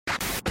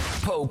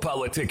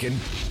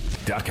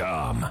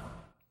PoePoliticking.com.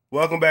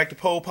 Welcome back to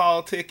Poe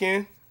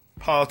Politicking.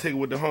 Politicking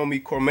with the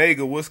homie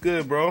Cormega. What's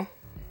good, bro?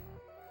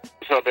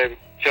 What's up, baby?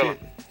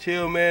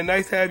 Chill, man.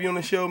 Nice to have you on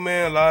the show,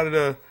 man. A lot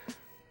of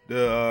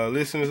the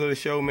listeners of the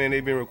show, man,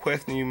 they've been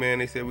requesting you, man.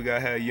 They said we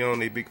gotta have you on.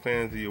 They big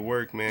fans of your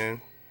work,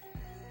 man.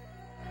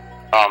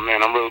 Oh,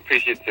 man, I'm really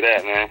appreciative to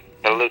that, man.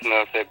 The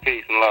listeners said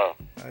peace and love.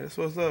 That's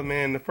what's up,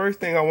 man. The first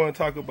thing I want to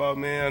talk about,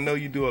 man, I know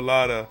you do a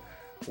lot of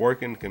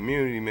work in the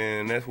community, man,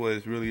 and that's what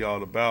it's really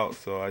all about.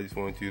 So I just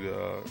want you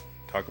to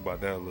talk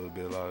about that a little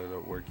bit, a lot of the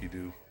work you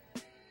do.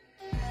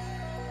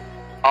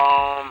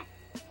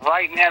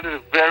 Right now, at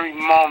this very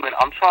moment,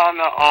 I'm trying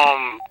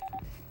to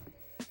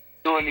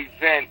do an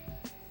event.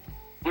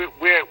 We're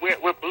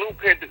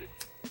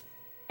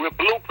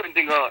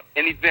blueprinting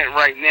an event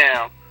right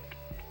now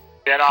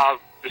that I'll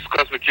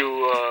discuss with you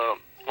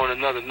on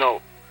another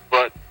note.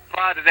 But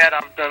prior to that,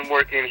 I've done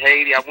work in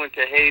Haiti. I went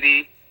to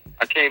Haiti.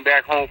 I came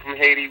back home from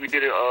Haiti. We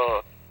did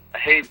a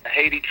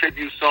Haiti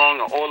tribute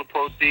song. All the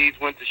proceeds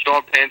went to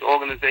Sean Penn's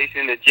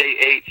organization, the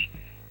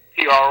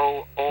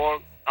JHTRO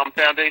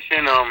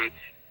Foundation.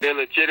 They're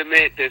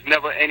legitimate. There's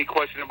never any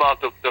question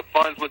about the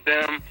funds with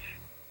them.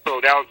 So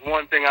that was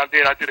one thing I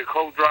did. I did a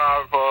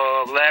co-drive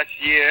last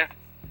year,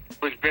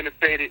 which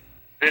benefited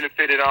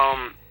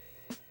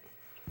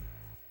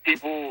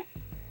people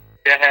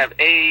that have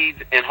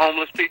AIDS and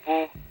homeless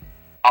people.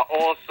 I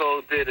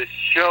also did a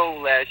show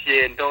last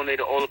year and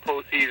donated all the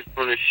proceeds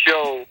from the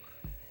show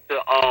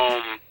to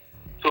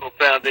a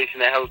foundation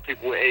that helps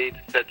people with AIDS,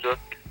 etc.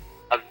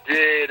 I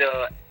did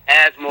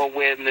asthma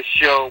awareness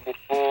show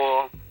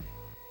before.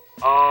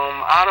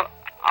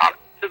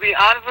 To be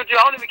honest with you,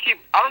 I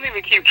don't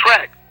even keep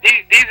track.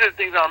 These are the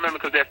things I remember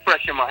because they're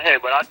fresh in my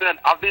head. But I've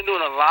been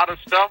doing a lot of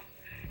stuff.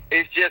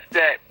 It's just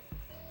that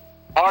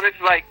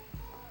artists like,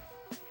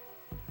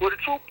 well, the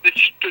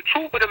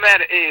truth of the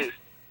matter is,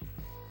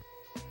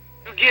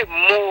 you get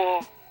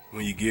more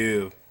when you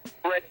give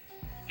credit.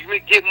 You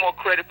get more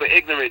credit for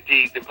ignorant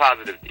deeds than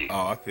positive deeds.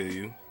 Oh, I feel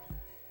you.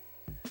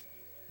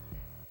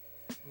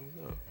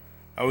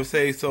 I would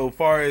say, so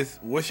far as,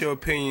 what's your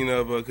opinion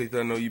of, because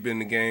I know you've been in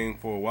the game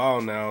for a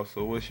while now,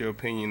 so what's your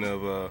opinion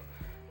of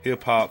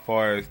hip-hop,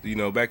 far as,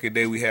 back in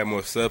the day we had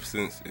more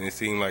substance, and it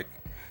seemed like,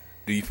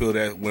 do you feel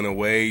that went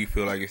away? You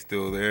feel like it's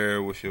still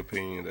there? What's your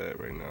opinion of that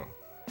right now?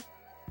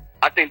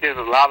 I think there's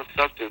a lot of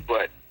substance,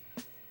 but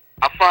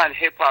I find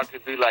hip-hop to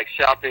be like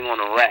shopping on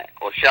a rack,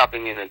 or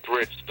shopping in a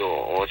thrift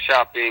store, or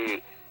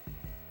shopping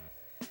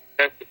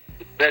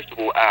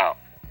vegetable aisle.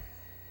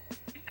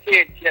 You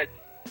can't just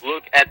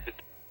look at the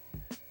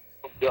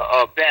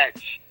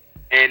batch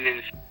and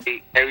then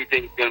say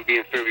everything's going to be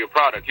inferior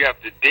product. You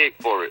have to dig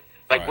for it.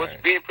 Like, what's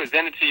being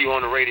presented to you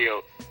on the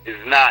radio is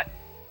not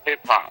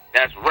hip-hop.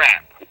 That's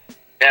rap.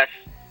 That's,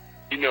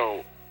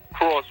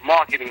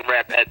 cross-marketing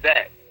rap at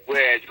that.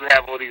 Whereas you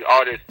have all these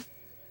artists.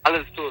 I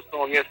listened to a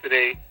song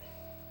yesterday,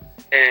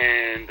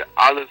 and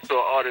I listened to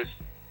an artist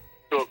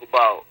talk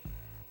about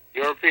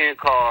European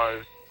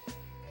cars,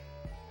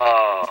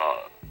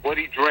 what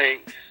he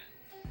drinks,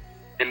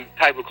 and the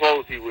type of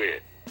clothes he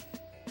wears.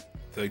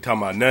 So you're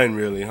talking about nothing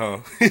really,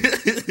 huh?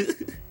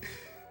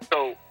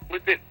 So,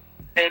 with it,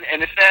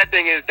 and the sad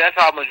thing is, that's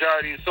how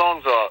majority of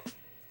songs are.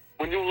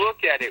 When you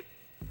look at it,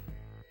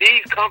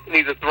 these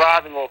companies are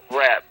thriving off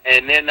rap,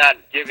 and they're not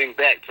giving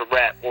back to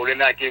rap, or they're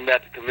not giving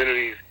back to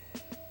communities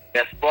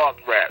that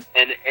sparked rap.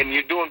 And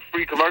you're doing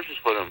free commercials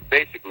for them,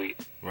 basically.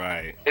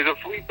 Right. It's a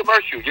free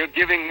commercial. You're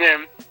giving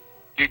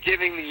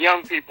the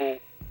young people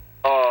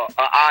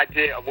an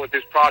idea of what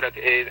this product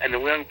is, and the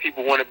young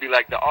people want to be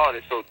like the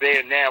artist, so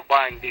they're now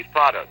buying these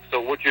products.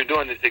 So what you're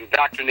doing is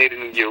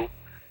indoctrinating you,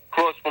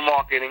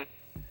 cross-marketing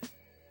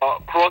a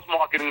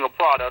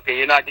product, and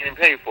you're not getting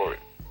paid for it.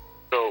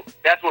 So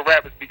that's what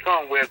rap has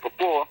become, whereas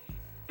before,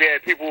 we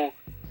had people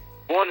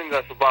warning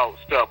us about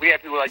stuff. We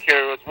had people like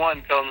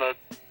KRS-One telling us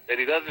that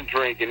he doesn't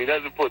drink and he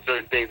doesn't put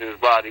certain things in his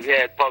body. We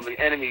had Public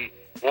Enemy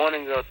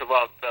warning us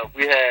about stuff.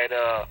 We had,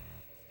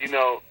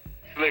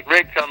 Slick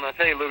Rick telling us,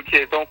 hey, little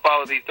kids, don't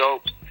follow these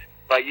dopes.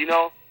 Like,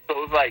 so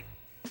it's like,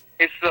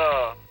 it's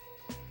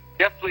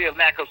definitely a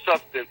lack of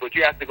substance, but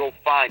you have to go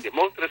find it.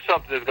 Most of the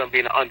substance is going to be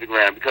in the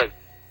underground, because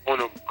on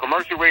the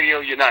commercial radio,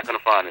 you're not going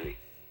to find any.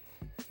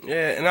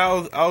 Yeah, and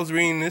I was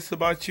reading this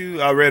about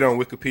you. I read it on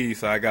Wikipedia,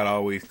 so I got to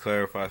always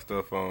verify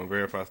stuff on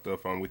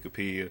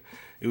Wikipedia.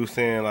 It was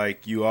saying,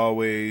 like, you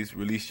always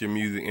release your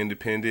music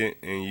independent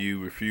and you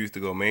refuse to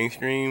go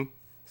mainstream.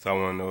 So I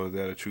want to know, is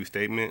that a true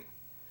statement?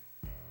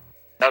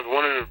 That's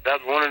one of the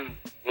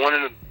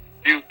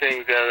few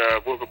things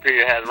that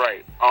Wikipedia has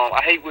right.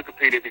 I hate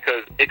Wikipedia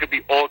because it could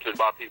be altered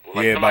by people.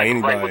 Like, by anybody.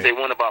 Can write what they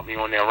want about me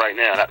on there right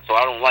now. So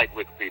I don't like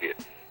Wikipedia.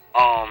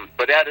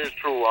 But that is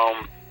true.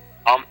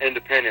 I'm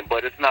independent,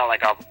 but it's not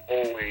like I've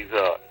always.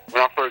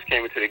 When I first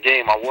came into the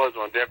game, I was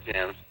on Def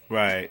Jams.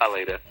 Right.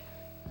 Later,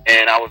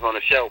 and I was on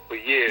the shelf for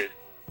years.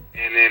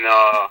 And then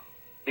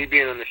me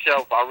being on the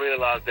shelf, I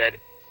realized that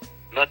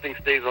nothing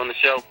stays on the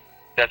shelf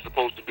that's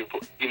supposed to be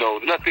put.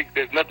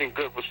 There's nothing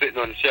good for sitting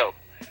on the shelf.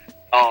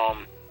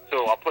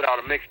 So I put out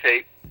a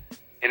mixtape,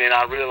 And then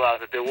I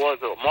realized that there was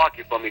a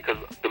market for me because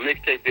the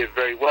mixtape did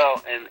very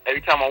well. And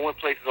every time I went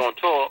places on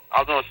tour,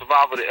 I was on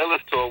Survivor the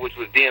Illest tour, which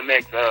was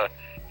DMX,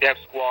 Def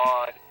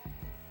Squad,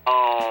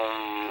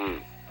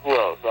 who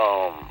else?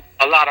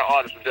 A lot of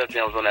artists from Def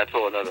Jam was on that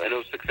tour, and it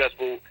was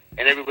successful.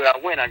 And everywhere I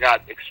went, I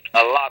got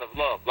a lot of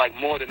love, like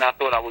more than I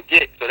thought I would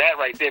get. So that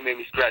right there made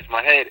me scratch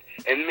my head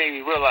and made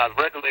me realize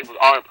record labels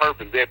aren't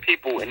perfect. They're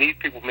people, and these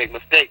people make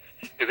mistakes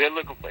because they're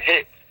looking for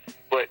hits.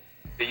 But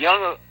the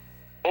younger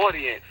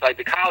audience, like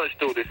the college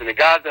students and the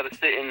guys that are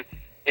sitting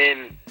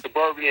in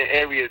suburban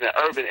areas and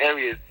urban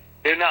areas,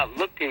 they're not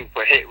looking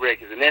for hit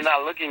records, and they're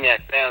not looking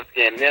at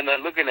SoundScan, and they're not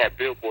looking at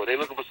Billboard. They're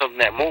looking for something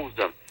that moves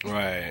them.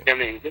 Right. I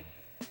mean,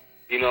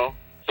 you know,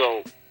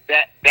 so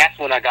that's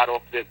when I got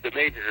off the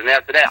majors, and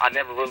after that, I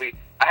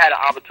had an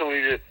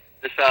opportunity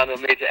to sign to a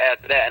major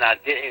after that, and I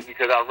didn't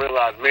because I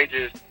realized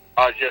majors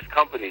are just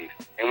companies,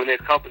 and when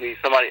there's companies,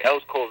 somebody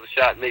else calls the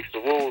shot, makes the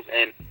rules,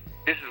 and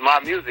this is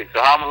my music,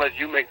 so how am I gonna let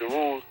you make the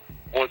rules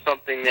on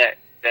something that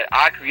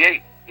I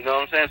create? You know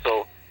what I'm saying?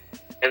 So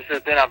ever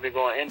since then, I've been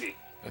going indie.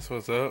 That's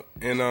what's up.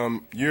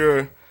 And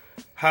you're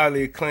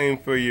highly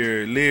acclaimed for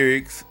your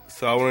lyrics,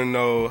 so I want to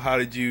know, how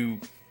did you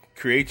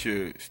create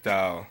your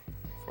style as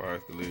far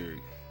as the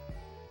lyrics?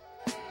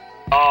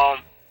 I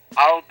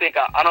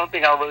don't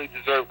think I really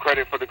deserve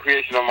credit for the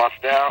creation of my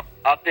style.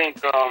 I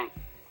think I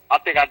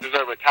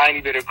deserve a tiny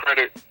bit of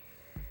credit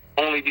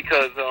only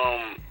because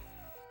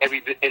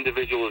every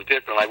individual is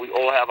different. Like, we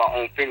all have our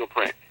own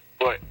fingerprint.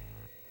 But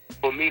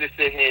for me to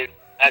sit here and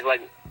act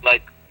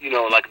like you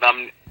know, like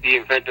I'm the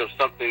inventor of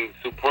something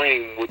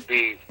supreme would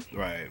be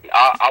right.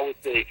 I would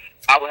say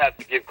I would have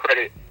to give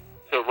credit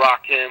to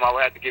Rakim. I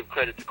would have to give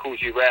credit to Kool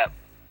G Rap.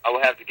 I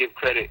would have to give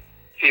credit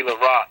to Tila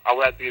Rock. I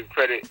would have to give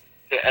credit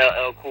to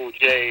LL Cool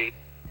J,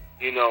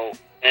 you know,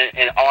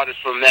 and artists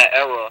from that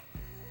era,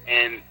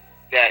 and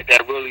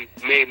that really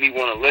made me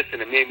want to listen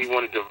and made me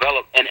want to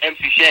develop. And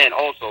MC Shan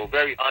also,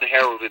 very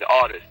unheralded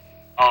artist.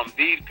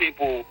 These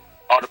people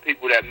are the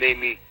people that made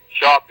me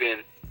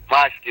sharpen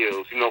my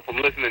skills, you know, from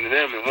listening to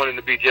them and wanting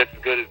to be just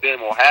as good as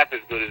them or half as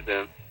good as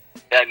them.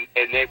 That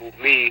enabled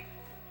me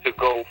to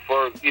go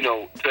further, you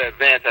know, to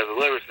advance as a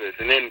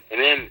lyricist. And then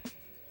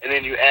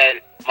you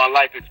add my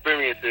life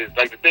experiences.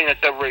 Like, the thing that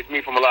separates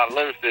me from a lot of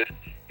lyricists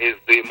is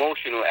the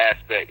emotional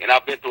aspect. And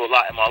I've been through a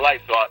lot in my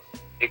life, so I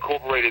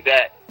incorporated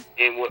that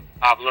in what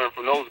I've learned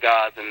from those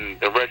guys, and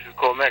the rest is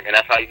Cormac, and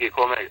that's how you get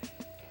Cormac.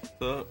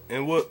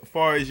 And what,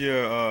 far as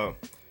your,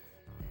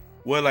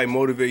 what, like,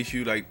 motivates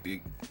you, like, to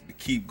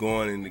keep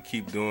going and to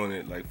keep doing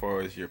it, like,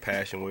 far as your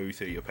passion, where you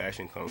say your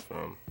passion comes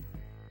from,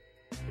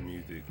 the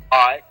music?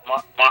 All right,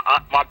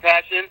 my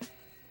passion,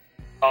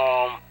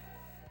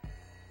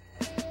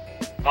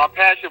 my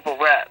passion for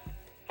rap,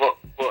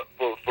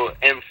 for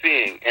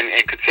MCing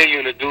and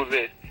continuing to do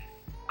this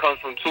comes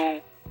from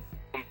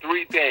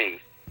three things.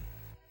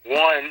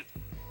 One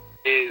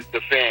is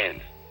the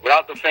fans.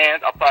 Without the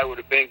fans, I probably would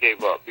have been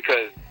gave up,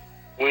 because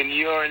when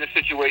you're in a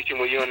situation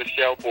where you're on the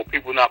shelf or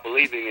people not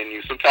believing in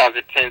you, sometimes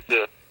it tends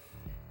to,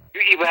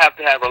 you either have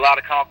to have a lot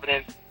of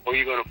confidence or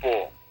you're going to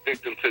fall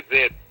victim to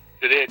their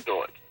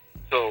thoughts.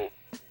 So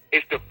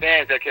it's the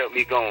fans that kept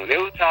me going.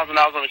 There were times when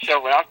I was on the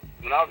shelf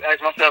when I was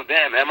asking myself,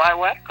 damn, am I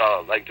whack?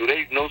 Like, do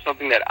they know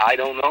something that I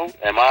don't know?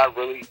 Am I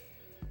really,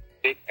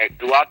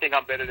 do I think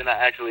I'm better than I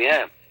actually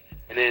am?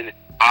 And then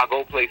I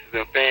go places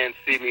and fans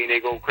see me and they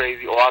go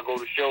crazy, or I go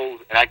to shows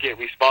and I get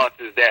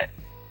responses that,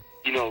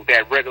 you know,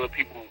 that regular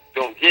people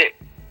don't get.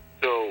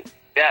 So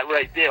that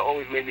right there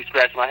always made me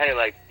scratch my head,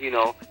 like, you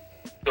know,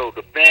 so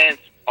the fans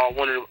are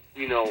one of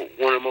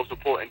the most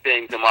important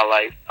things in my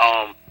life.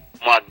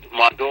 My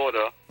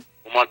daughter,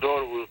 when my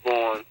daughter was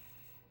born,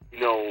 you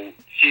know,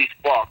 she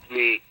sparked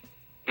me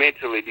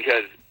mentally,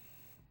 because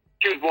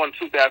she was born in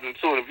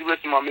 2002, and if you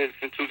listen to my music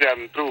in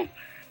 2002,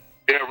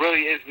 there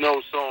really is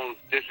no songs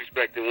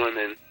disrespecting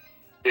women.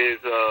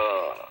 There's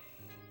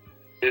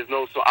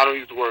no song. I don't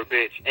use the word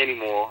bitch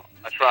anymore.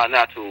 I try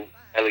not to,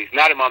 at least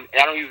not in my.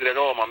 I don't use it at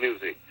all in my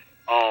music.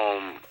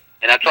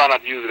 And I try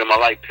not to use it in my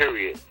life,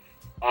 period.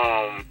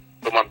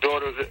 But my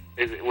daughter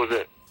was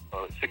a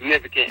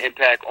significant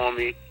impact on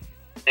me,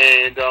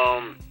 and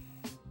I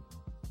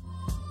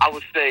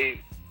would say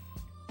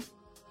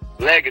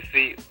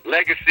legacy,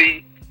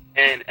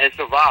 and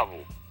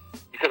survival.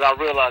 Because I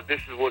realize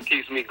this is what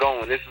keeps me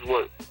going. This is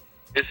what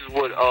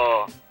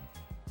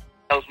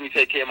helps me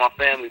take care of my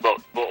family, but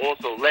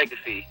also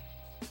legacy.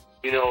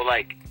 You know,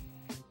 like,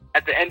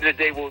 at the end of the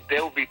day,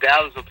 there will be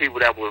thousands of people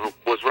that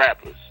was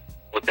rappers,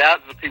 or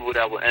thousands of people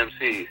that were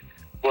MCs,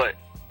 but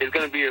there's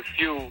going to be a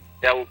few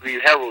that will be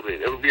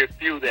heralded. There will be a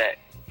few that,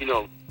 you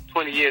know,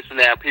 20 years from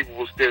now, people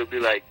will still be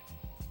like,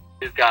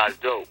 this guy's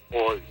dope,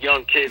 or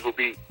young kids will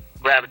be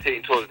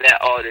gravitating towards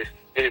that artist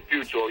in the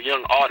future, or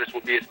young artists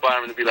will be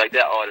aspiring to be like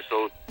that artist.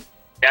 So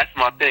that's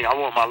my thing. I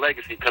want my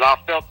legacy, because I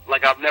felt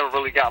like I've never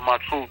really got my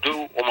true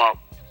due or my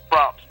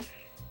props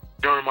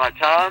during my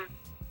time.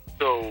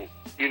 So,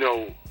 you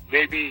know,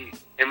 maybe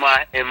at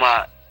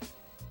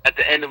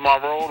the end of my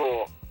road,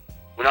 or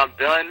when I'm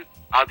done,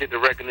 I'll get the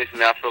recognition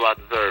that I feel I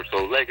deserve.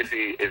 So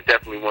legacy is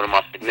definitely one of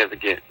my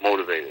significant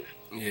motivators.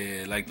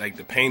 Yeah, like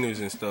the painters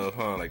and stuff,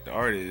 huh? Like the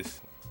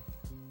artists.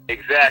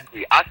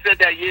 Exactly. I said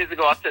that years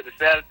ago. I said the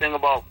saddest thing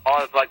about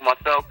artists like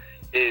myself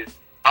is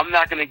I'm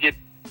not going to get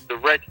the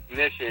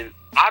recognition.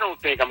 I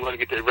don't think I'm going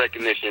to get the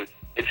recognition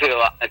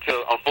until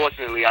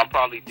unfortunately I'm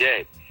probably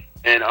dead.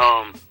 And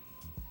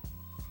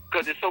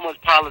because there's so much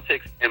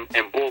politics and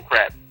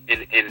bullcrap in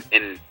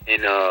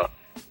the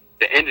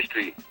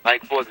industry.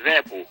 Like, for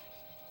example,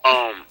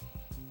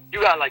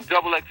 you got like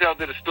Double XL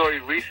did a story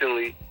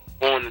recently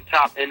on the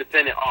top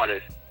independent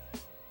artists,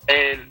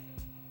 and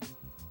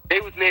they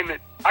was naming.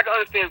 I can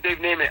understand if they've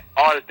named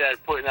artists that are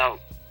putting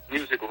out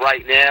music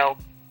right now,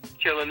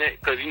 killing it,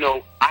 because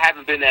I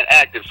haven't been that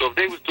active. So if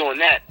they was doing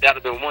that, that'd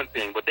have been one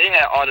thing. But they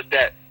had artists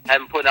that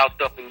haven't put out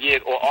stuff in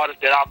years, or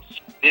artists that I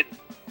did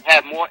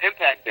have more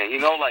impact than.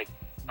 Like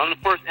I'm the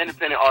first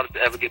independent artist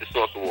to ever get the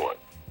Source Award.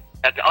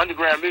 At the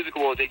Underground Music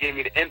Awards, they gave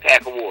me the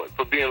Impact Award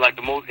for being like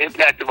the most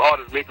impactful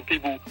artist, making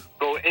people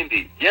go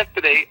indie.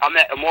 Yesterday, I'm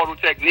at Immortal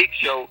Technique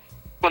Show,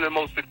 one of the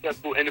most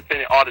successful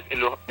independent artists in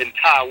the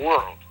entire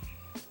world.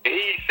 And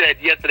he said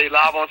yesterday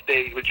live on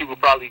stage, which you could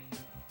probably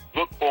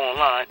look for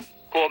online,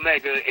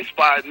 Cormega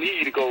inspired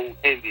me to go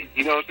indie.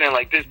 You know what I'm saying?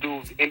 Like, this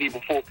dude's indie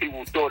before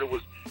people thought it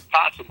was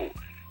possible.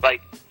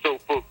 Like, so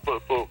for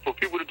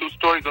people to do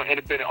stories on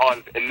independent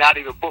artists and not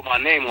even put my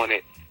name on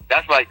it,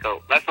 that's like a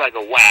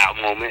wow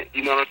moment.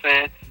 You know what I'm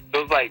saying?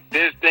 So it's like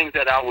there's things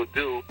that I would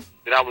do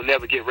that I would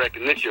never get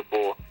recognition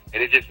for,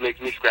 and it just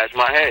makes me scratch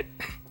my head.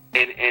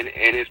 And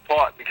it's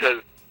part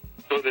because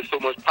there's so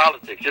much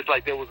politics. Just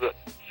like there was a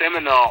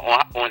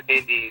seminar on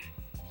indies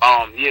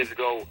years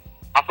ago.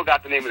 I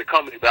forgot the name of the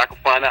company, but I could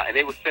find out. And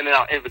they were sending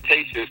out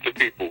invitations to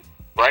people,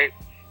 right?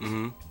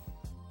 Mm-hmm.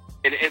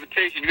 In the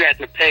invitation, you had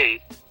to pay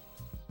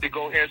to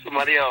go hear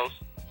somebody else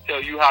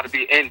tell you how to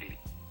be indie.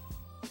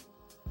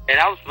 And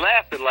I was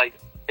laughing, like,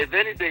 if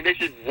anything, they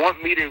should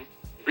want me to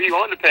be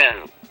on the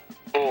panel.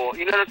 Or,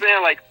 you know what I'm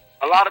saying? Like,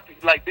 a lot of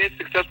people, like, there's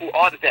successful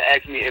artists that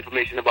ask me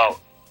information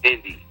about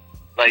indie.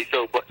 Like,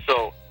 so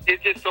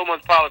it's just so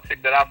much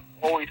politics that I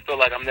always feel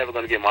like I'm never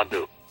going to get my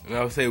due. And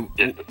I would say,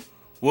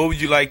 what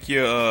would you like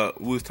your,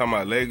 we was talking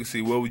about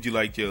legacy, what would you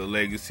like your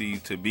legacy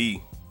to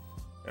be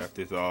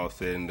after it's all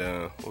said and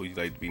done? What would you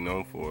like to be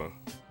known for?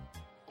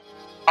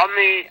 I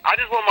mean, I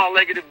just want my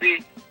legacy to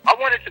be, I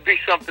want it to be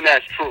something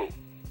that's true.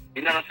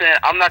 You know what I'm saying?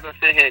 I'm not going to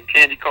sit here and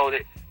candy coat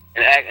it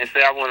and act and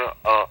say I want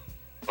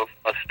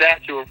a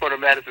statue in front of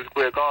Madison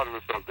Square Garden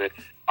or something.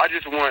 I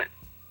just want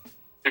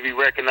to be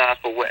recognized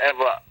for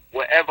whatever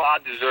I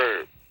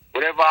deserve.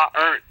 Whatever I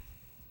earned,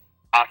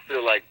 I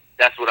feel like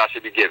that's what I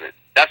should be given.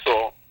 That's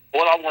all.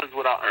 All I want is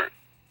what I earned.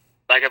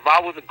 Like, if I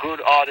was a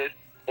good artist,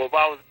 or if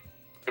I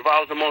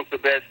was amongst the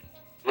best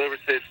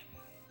lyricists,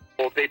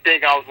 or if they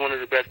think I was one of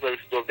the best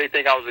lyricists, or if they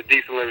think I was a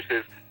decent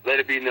lyricist,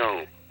 let it be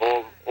known.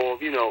 Or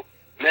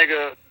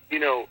Mega,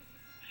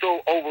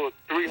 sold over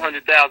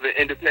 300,000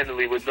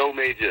 independently with no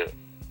major.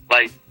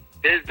 Like,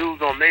 there's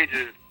dudes on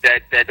majors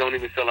that don't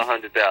even sell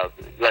 100,000.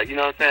 Like, you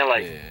know what I'm saying?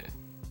 Like, yeah.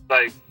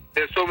 Like,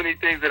 there's so many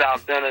things that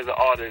I've done as an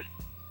artist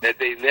that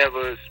they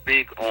never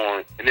speak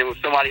on. And then when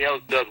somebody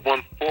else does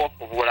 1/4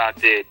 of what I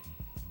did,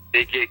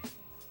 they get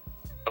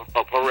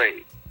a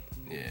parade.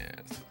 Yeah.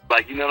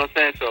 Like, you know what I'm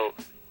saying? So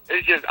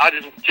it's just,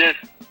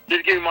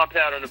 just give me my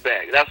pat on the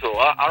back. That's all.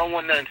 I don't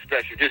want nothing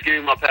special. Just give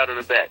me my pat on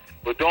the back.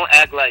 But don't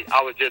act like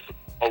I was just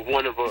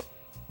one in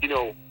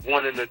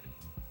the,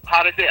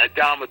 how they say, a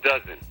dime a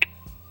dozen.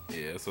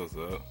 Yeah, that's what's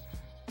up.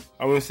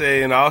 I would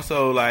say, and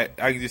also,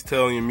 like, I can just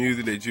tell in your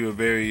music that you're a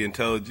very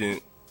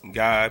intelligent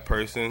guy,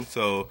 person.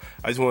 So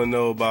I just want to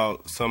know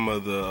about some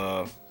of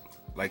the,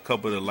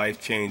 couple of the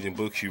life-changing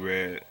books you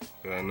read.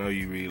 I know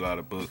you read a lot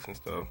of books and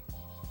stuff.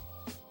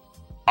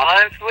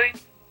 Honestly,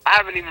 I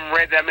haven't even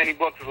read that many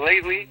books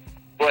lately,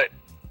 but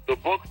the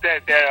books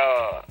that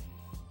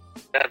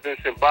have been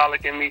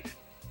symbolic in me,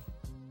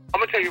 I'm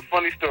going to tell you a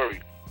funny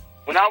story.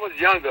 When I was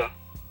younger,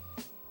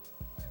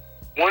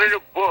 one of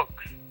the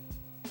books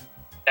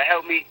that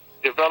helped me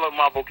develop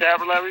my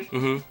vocabulary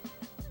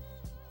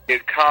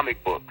is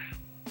comic books.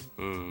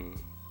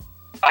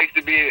 I used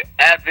to be an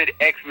avid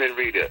X-Men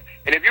reader.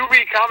 And if you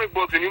read comic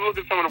books and you look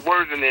at some of the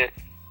words in there,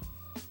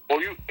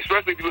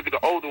 especially if you look at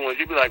the older ones,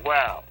 you'd be like,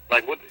 wow,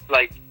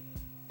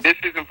 this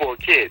isn't for a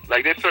kid.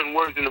 Like, there's certain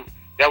words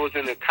that was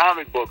in the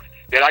comic books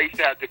that I used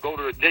to have to go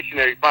to the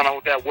dictionary, find out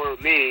what that word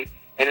means,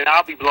 and then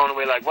I'll be blown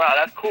away like, wow,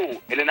 that's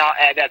cool. And then I'll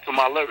add that to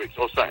my lyrics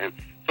or something.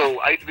 So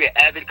I used to be an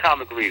avid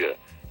comic reader.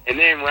 And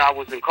then when I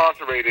was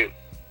incarcerated,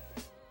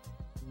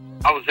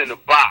 I was in a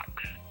box.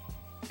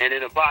 And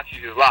in a box,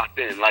 you're just locked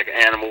in like an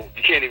animal.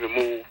 You can't even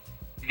move.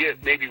 You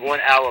get maybe 1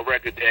 hour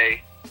rec a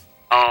day.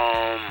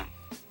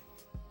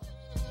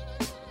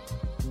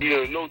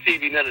 No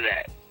TV, none of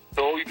that.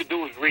 So all you could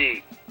do is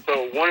read.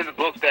 So one of the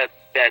books that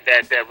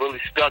really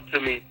stuck to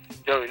me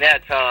during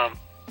that time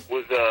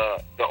was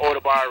the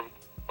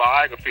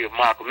autobiography of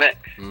Malcolm X.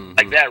 Mm-hmm.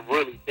 Like, that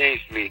really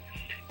changed me.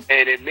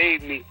 And it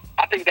made me,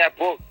 I think that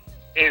book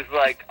is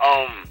like,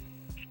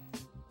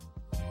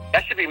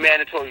 that should be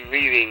mandatory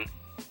reading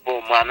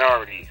for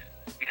minorities,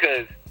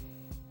 because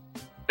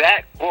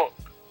that book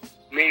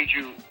makes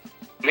you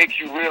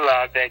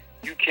realize that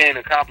you can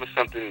accomplish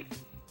something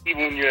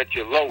even when you're at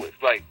your lowest.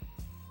 Like,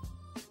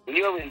 when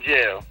you're in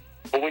jail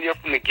or when you're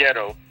from the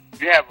ghetto,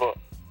 you have a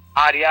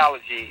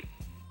ideology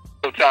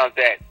sometimes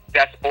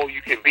that's all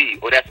you can be,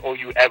 or that's all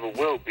you ever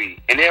will be.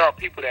 And there are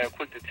people that are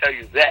quick to tell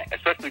you that,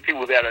 especially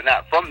people that are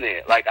not from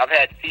there. Like, I've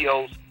had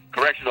COs,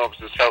 correction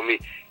officers, tell me,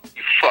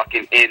 "You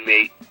fucking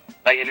inmate."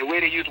 Like, and the way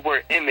they use the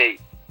word inmate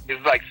is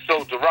like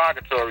so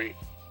derogatory.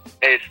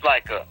 It's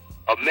like a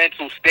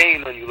mental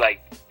stain on you.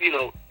 Like, you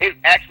know, it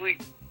actually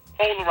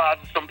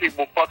polarizes some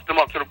people, fucks them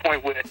up to the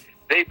point where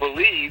they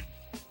believe,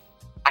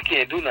 I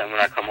can't do nothing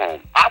when I come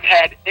home. I've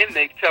had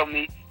inmates tell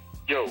me,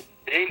 "Yo,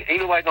 ain't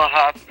nobody gonna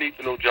hire me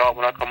for no job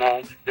when I come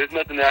home. There's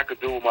nothing that I could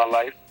do with my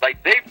life."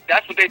 Like,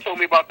 that's what they told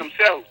me about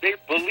themselves. They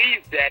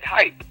believe that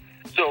hype.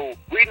 So,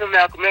 reading the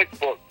Malcolm X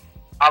book,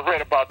 I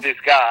read about this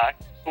guy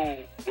who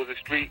was a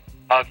street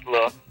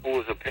hustler, who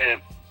was a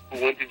pimp,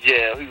 who went to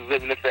jail. He was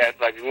living the fast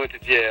life. He went to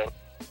jail.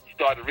 He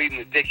started reading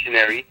the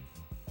dictionary.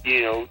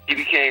 You know, he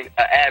became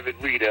an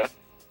avid reader.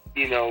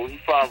 You know, he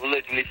found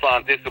religion, he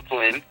found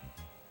discipline,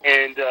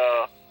 and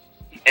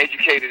he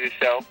educated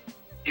himself.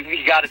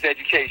 He got his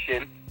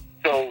education.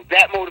 So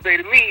that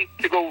motivated me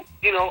to go,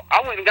 you know,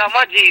 I went and got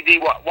my GED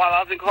while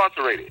I was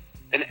incarcerated.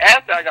 And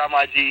after I got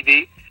my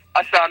GED,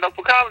 I signed up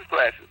for college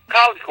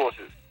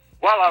courses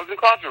while I was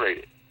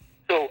incarcerated.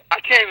 So I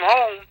came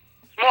home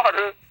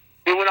smarter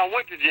than when I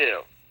went to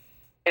jail.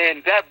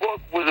 And that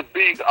book was a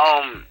big,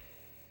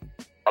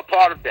 a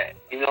part of that,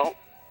 you know.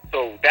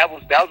 So that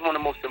was one of the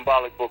most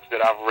symbolic books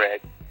that I've read.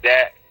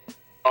 That,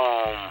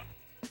 and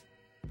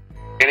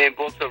then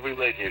books of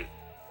religion,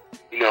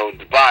 you know,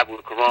 the Bible,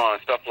 the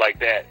Quran, stuff like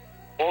that.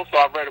 Also,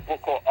 I read a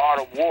book called Art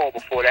of War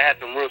before that had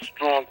some real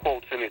strong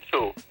quotes in it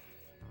too.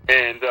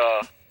 And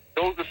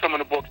those are some of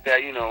the books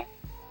that, you know,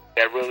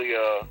 that really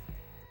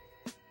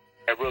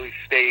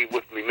stayed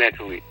with me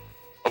mentally.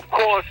 Of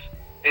course,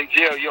 in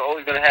jail, you're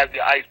always going to have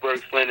the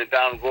Iceberg Slim and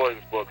Donald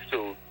Gordon's books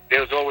too.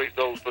 There's always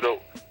those for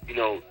those, you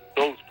know,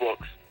 those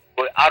books.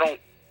 But I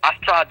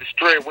tried to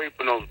stray away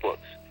from those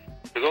books,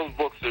 because those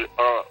books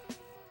are,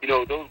 you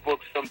know, those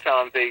books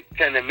sometimes they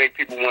tend to make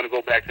people want to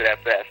go back to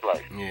that fast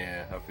life.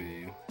 Yeah, I feel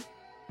you.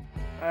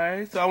 All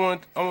right, so I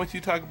want you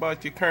to talk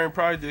about your current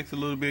projects a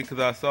little bit, because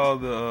I saw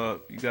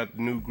you got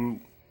the new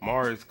group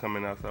Mars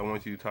coming out. So I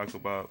want you to talk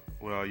about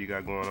what all you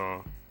got going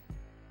on.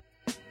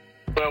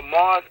 Well,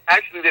 Mars,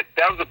 actually,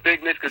 that was a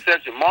big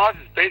misconception. Mars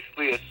is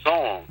basically a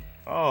song.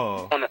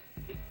 Oh.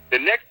 The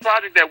next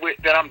project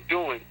that I'm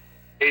doing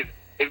is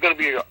going to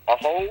be a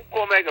whole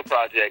Cormega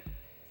project,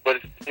 but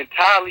it's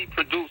entirely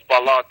produced by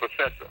Large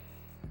Professor.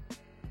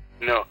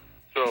 You know,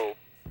 so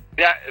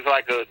that is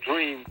like a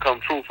dream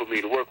come true for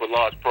me, to work with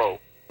Large Pro.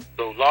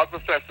 So Large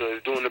Professor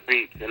is doing the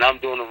beats, and I'm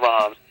doing the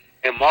rhymes,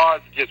 and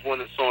Mars is just one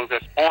of the songs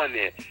that's on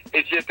there.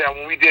 It's just that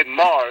when we did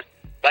Mars,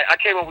 like, I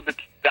came up with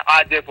the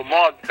idea for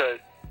Mars because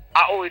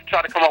I always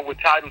try to come up with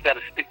titles that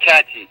are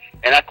catchy,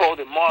 and I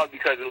called it Mars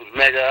because it was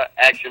Mega,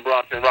 Action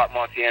Bronson, Rock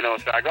Marciano,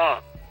 and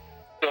Saigon.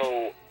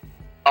 So,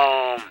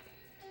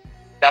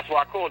 that's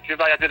why I called it. Just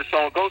like I did a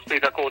song with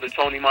Ghostface, I called it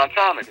Tony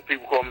Montana. If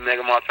people call me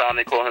Mega Montana,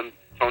 they call him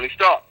Tony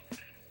Stark.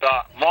 So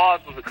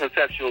Mars was a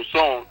conceptual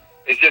song.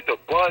 It's just the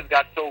buzz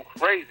got so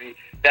crazy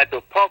that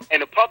the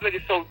public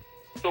is so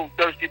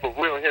thirsty for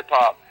real hip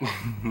hop,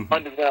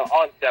 underground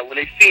artists, that when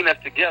they seen us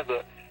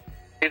together,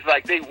 it's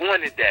like they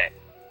wanted that.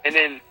 And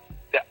then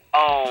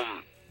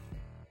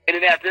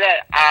after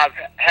that, I've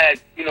had,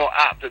 you know,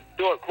 the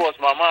thought crossed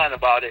my mind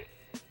about it,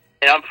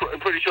 and I'm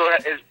pretty sure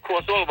it's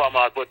crossed all of our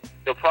minds. But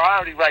the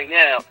priority right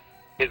now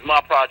is my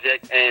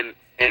project and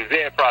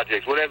their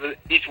projects. Whatever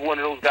each one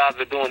of those guys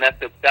are doing, that's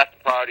the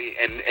priority.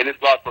 And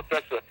this Large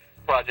Professor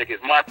project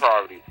is my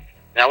priority.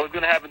 Now, what's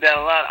going to happen down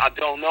the line, I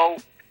don't know.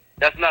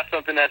 That's not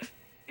something that's,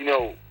 you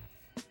know,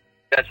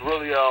 that's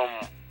really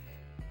on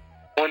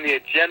the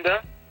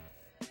agenda.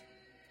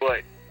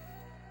 But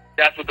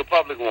that's what the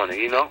public wanted,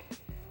 you know?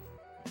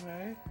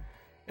 Right.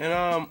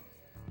 And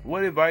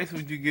what advice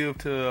would you give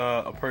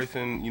to a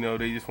person, you know,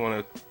 they just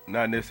want to,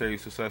 not necessarily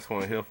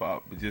successful in hip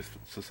hop, but just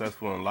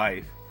successful in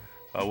life?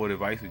 What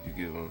advice would you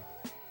give them?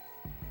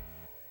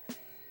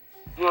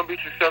 You want to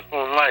be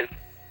successful in life.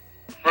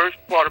 The first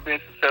part of being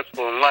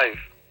successful in life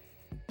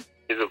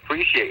is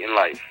appreciating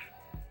life.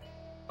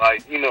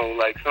 Like, you know,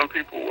 like some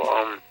people,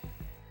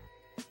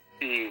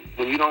 see,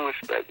 when you don't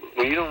respect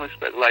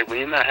life, when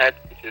you're not happy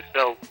with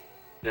yourself,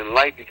 then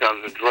life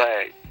becomes a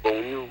drag. But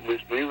when you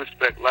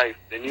respect life,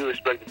 then you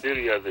respect the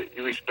beauty of it.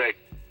 You respect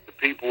the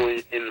people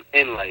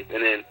in life,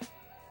 and then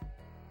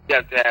you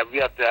have to have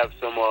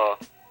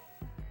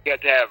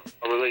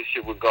a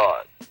relationship with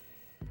God.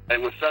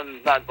 And when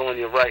something's not going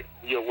your way,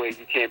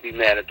 you can't be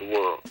mad at the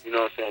world. You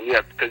know what I'm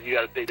saying? Because you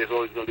got to think there's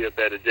always going to be a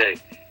better day.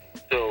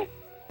 So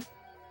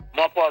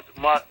my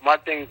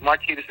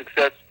key to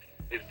success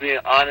is being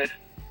honest.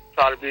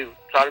 Try to be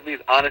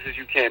as honest as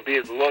you can. Be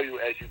as loyal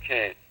as you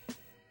can.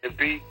 And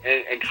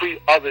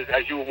treat others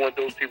as you would want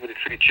those people to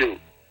treat you.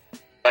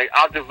 Like,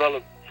 I'll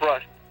develop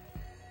trust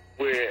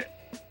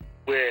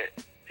where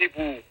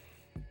people,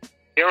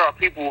 there are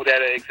people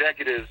that are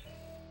executives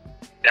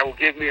that will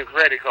give me a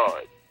credit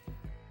card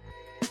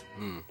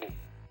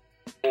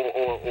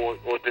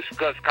or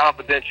discuss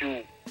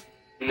confidential,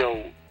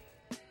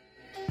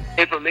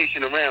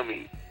 information around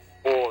me,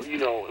 or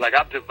like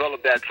I've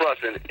developed that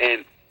trust,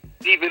 and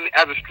even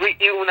as a street,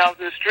 even when I was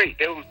in the street,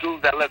 there was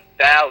dudes that left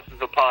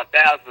thousands upon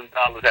thousands of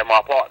dollars at my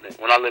apartment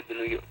when I lived in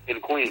New York, in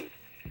Queens.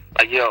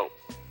 Like,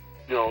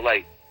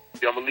 like,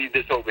 I'm gonna leave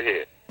this over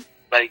here.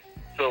 Like,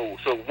 so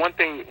one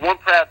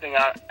proud thing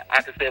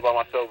I can say about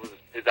myself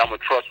is I'm a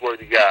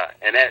trustworthy guy,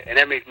 and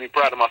that makes me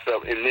proud of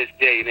myself in this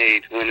day and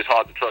age when it's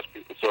hard to trust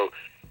people. So,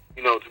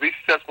 to be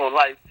successful in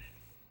life,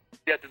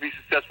 you have to be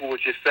successful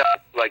with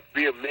yourself. Like,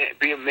 be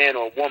a man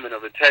or a woman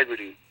of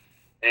integrity,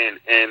 and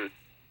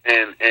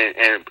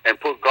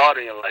put God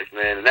in your life,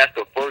 man. And that's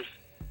the first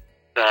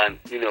sign.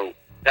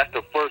 That's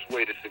the first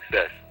way to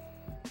success.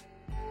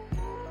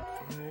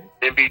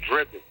 And be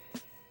driven.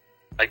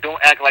 Like,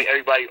 don't act like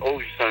everybody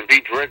owes you something.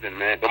 Be driven,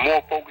 man. The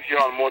more focused you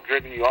are, the more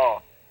driven you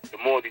are, the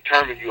more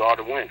determined you are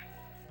to win.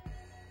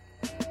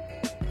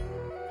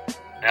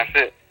 That's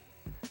it.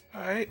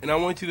 All right, and I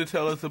want you to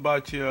tell us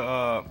about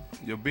your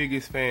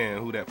biggest fan,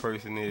 who that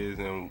person is,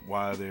 and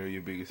why they're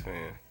your biggest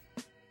fan.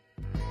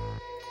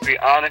 To be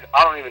honest,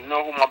 I don't even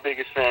know who my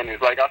biggest fan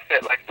is. Like I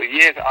said, like for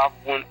years I've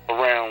went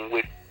around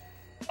with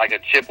like a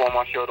chip on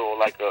my shoulder,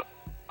 or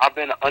I've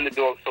been an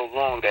underdog so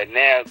long that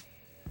now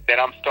that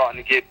I'm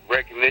starting to get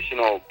recognition,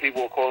 or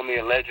people are calling me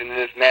a legend and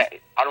this and that,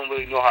 I don't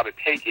really know how to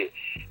take it.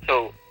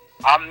 So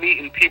I'm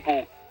meeting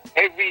people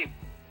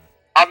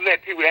I've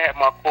met people that have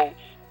my quotes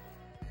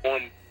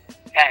on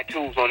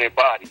tattoos on their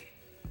body.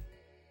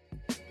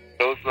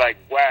 So it's like,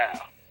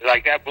 wow.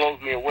 Like, that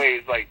blows me away.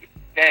 It's like,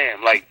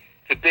 damn, like,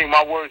 to think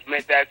my words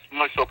meant that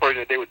much to a person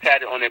that they were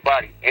tatted on their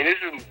body. And this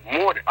is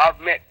I've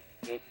met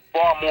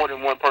far more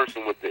than one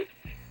person with this.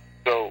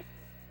 So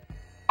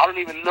I don't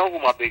even know who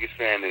my biggest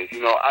fan is.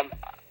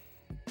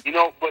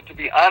 But to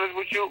be honest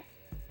with you,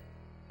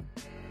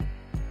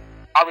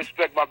 I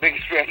respect my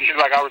biggest fan just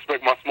like I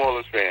respect my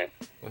smallest fan.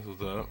 That's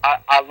what's up.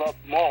 I love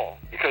them all,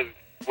 because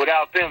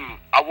without them,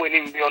 I wouldn't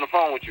even be on the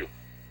phone with you.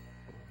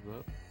 What's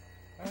up?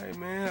 All right,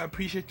 man. I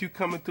appreciate you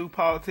coming through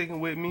politicking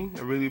with me.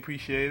 I really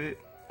appreciate it.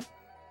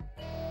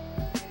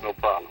 No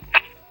problem.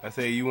 I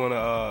say, you want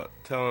to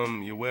tell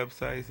them your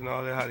websites and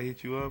all that, how to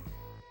hit you up?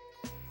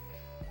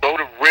 Go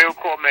to Real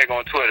Cormega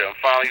on Twitter. I'm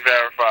finally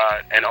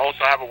verified. And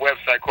also have a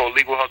website called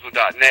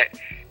LegalHustle.net.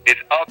 It's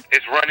up.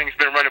 It's running. It's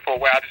been running for a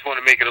while. I just want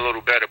to make it a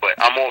little better. But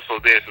I'm also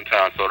there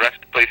sometimes. So that's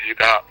the places you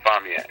can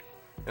find me at.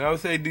 And I would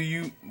say, do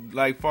you,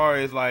 like, far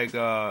as like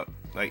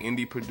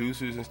indie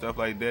producers and stuff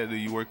like that, do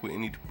you work with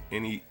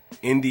any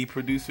indie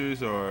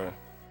producers, or?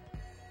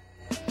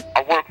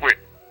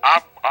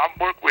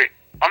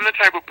 I'm the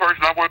type of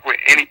person, I work with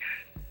any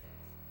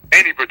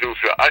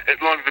producer, as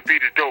long as the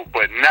beat is dope,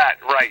 but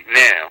not right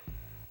now.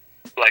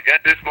 Like,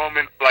 at this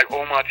moment, like,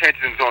 all my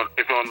attention is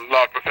on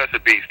Large Professor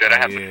beats that I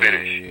have to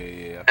finish.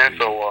 Yeah. And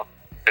so,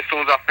 as soon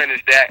as I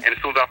finish that, and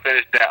as soon as I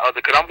finish that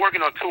other, because I'm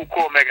working on 2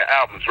 Cormega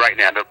albums right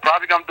now. The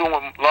project I'm doing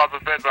with Large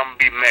Professor, I'm going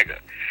to be Mega.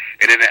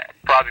 And then that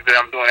project that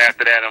I'm doing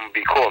after that, I'm going to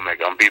be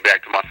Cormega. I'm going to be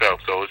back to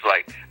myself. So it's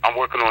like, I'm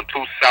working on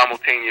 2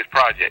 simultaneous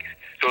projects.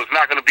 So it's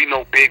not going to be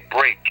no big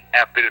break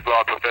after this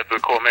Large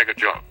Professor Cormega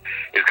joint.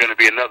 It's going to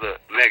be another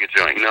mega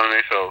joint, you know what I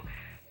mean? So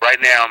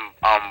right now,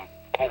 I'm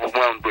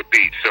overwhelmed with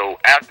beats. So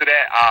after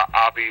that,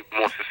 I'll be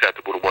more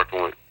susceptible to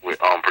working with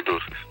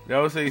producers. I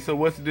would say, so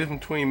what's the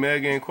difference between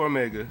Mega and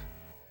Cormega?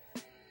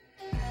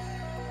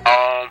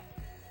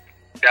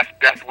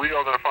 That's we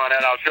are gonna find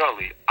that out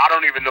shortly. I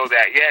don't even know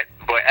that yet,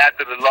 but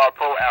after the Law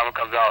Pro album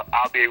comes out,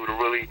 I'll be able to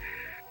really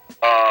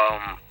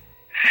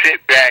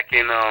sit back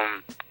and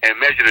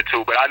measure the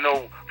two. But I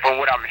know from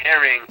what I'm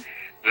hearing,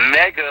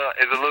 Mega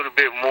is a little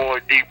bit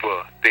more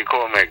deeper than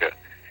Cormega.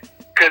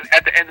 Because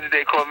at the end of the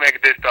day, Cormega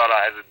did start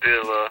out as a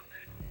dealer.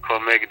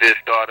 Cormega did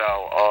start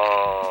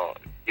out,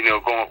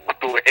 going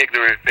through an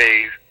ignorant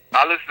phase.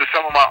 I listened to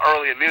some of my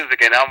earlier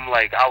music, and I'm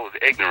like, I was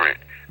ignorant.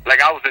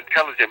 Like, I was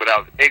intelligent, but I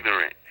was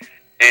ignorant.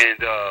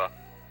 And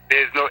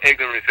there's no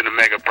ignorance in the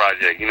Mega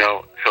project,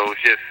 So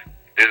it's just,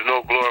 there's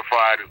no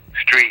glorified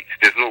streets.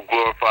 There's no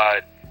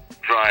glorifying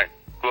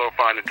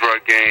the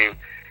drug game.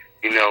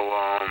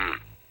 I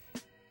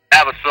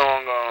have a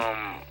song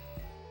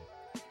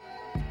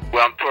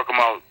where I'm talking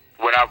about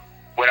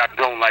what I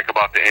don't like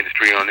about the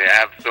industry on there. I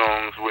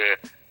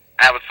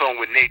have a song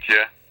with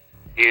Nature,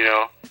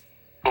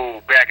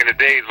 who back in the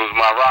days was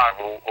my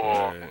rival,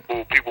 or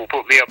who people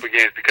put me up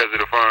against because of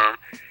the firm.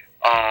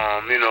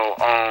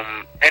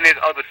 And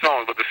there's other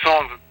songs, but the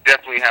songs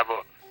definitely have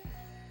a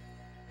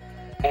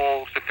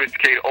all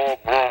sophisticated, all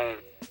grown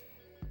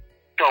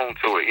tone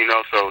to it,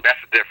 so that's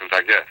the difference,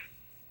 I guess.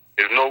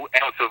 There's no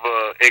ounce of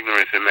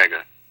ignorance in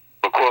Mega,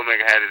 but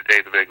Cormega had his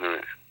days of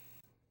ignorance.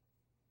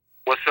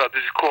 What's up?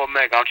 This is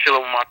Cormega. I'm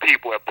chilling with my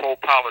people at Pro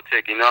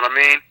Politic, you know what I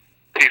mean?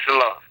 Peace and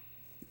love.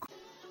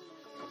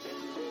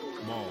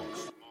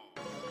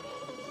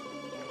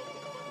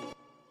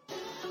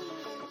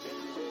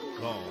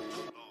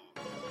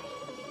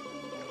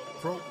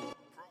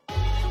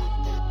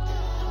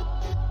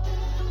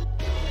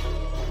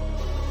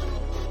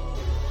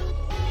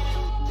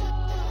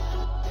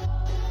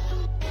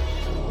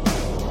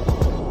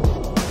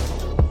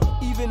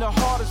 the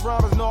hardest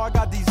rhymers know I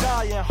got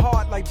desire and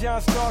heart like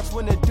John Starks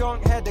when the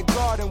dunk had the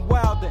garden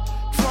wildin'.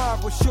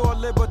 Triumph was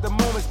short-lived, but the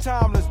moment's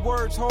timeless.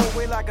 Words hold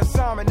weight like a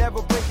salmon,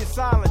 never break your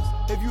silence.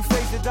 If you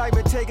face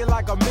indictment, take it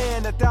like a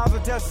man.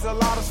 1,000 tests, a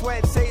lot of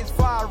sweat. Satan's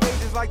fire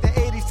rages like the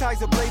 80s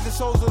types of blazing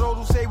souls of those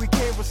who say we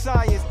came for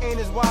science. Ain't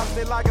as wise as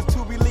they like us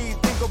to believe.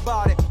 Think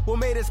about it. What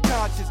made us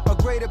conscious? A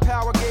greater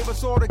power gave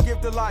us all the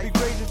gift of life. We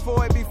grazing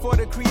for it before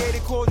the Creator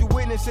calls you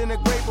witness in a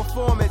great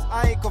performance.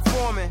 I ain't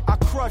conforming. I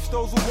crush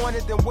those who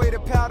wanted them weigh the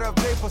powder of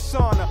their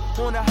persona.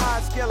 On a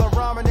high scale of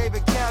rhyming, they've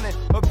encountered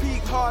a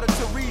peak harder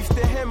to reach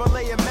the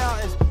Himalayan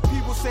mountains.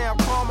 People say I'm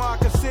calmer, I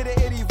consider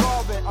it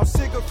evolving. I'm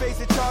sick of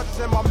facing charges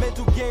and my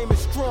mental game is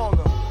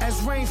stronger.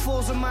 As rain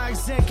falls on my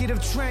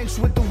executive trench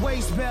with the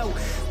waist belt,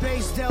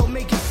 base dealt,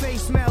 make your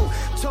face melt.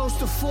 Toast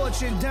to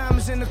fortune,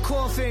 diamonds in the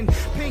coffin.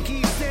 Pinky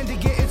extended,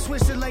 getting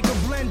twisted like a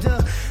blender.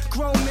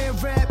 Grown man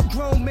rap,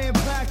 grown man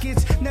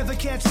pockets. Never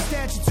catch a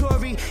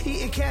statutory,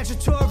 eating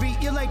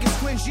cacciatore. You're like a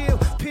squingill,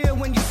 peel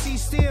when you see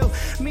steel.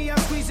 Me, I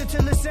squeeze it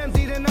till it's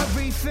empty, then I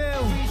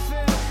refill.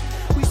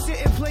 We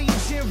sit and play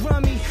gin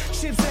rummy.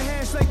 Chips and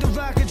hands like the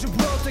rocket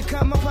Gibraltar.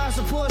 Caught my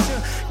pasta Porsche.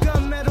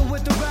 Gunmetal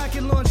with the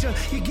rocket launcher.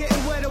 You're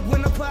getting wetter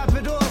when I pop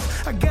it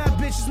off. I got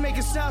bitches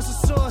making salsa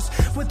sauce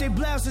with their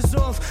blouses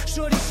off.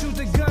 Shorty shoot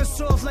the gun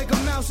soft like a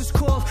mouse's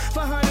cough.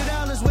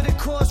 $500 what it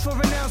costs for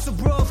an ounce of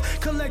broth.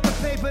 Collect the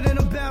paper, then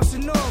I'm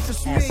bouncing off.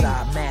 It's me. SI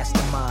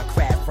mastermind,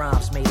 craft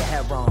rhymes made a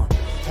heron.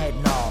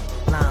 Heading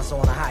off, lines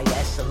on a higher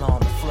echelon.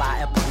 The fly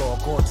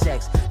epilogue,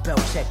 Gore-Tex,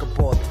 belt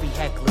checkerboard, 3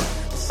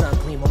 hecklers. The sun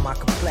gleam on my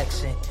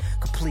complexion.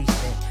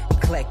 Completion,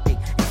 eclectic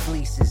and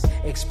fleeces.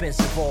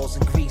 Expensive oils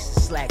and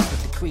greases, slacks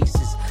with the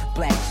creases.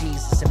 Black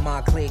Jesus and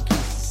Montclair geese,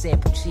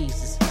 sample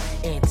cheeses.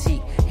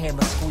 Antique,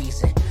 hammer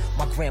squeezing.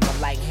 My grandma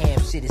like ham,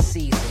 shit is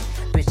seasoned.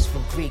 Bitches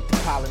from Greek to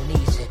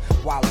Polynesian.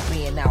 While I'm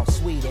being out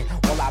Sweden,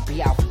 while I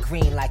be out for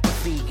green like a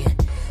vegan.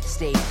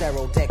 Stay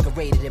thorough,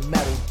 decorated in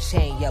metal,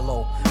 chain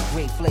yellow.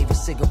 Great flavor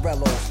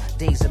cigarillos,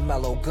 days are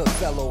mellow. Good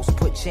fellows,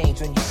 put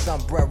change on your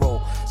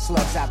sombrero.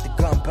 Slugs out the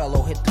gun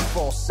bellow, hit the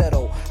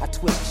falsetto. I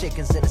twist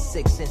chickens in a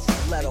 6-inch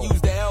stiletto. Use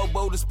the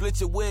elbow to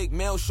split your wig,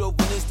 male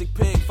chauvinistic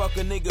pig. Fuck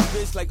a nigga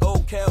bitch like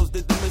old cows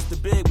did to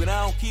Mr. Big. But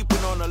I don't keep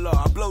it on the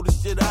law, I blow the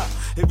shit out.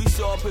 If he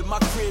show up at my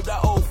crib,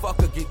 that old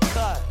fucker get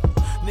cut.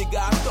 Nigga,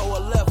 I throw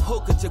a left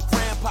hook at your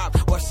grandpop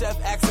while Chef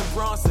Axel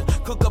Bronson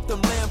cook up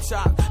them lamb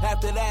chops.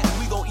 After that,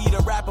 we gon' eat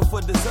a rapper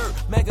for dessert.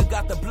 Mega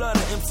got the blood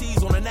of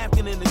MCs on a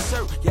napkin in his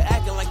shirt. You're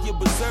acting like you're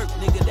berserk,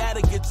 nigga,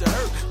 that'll get you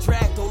hurt.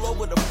 Dragged all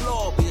over the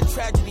floor, be a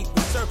tragedy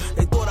for sure.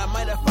 They thought I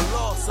might have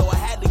lost, so I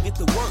had to get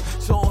to work.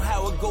 Show 'em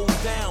how it goes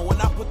down when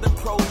I put them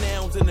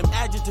pronouns and them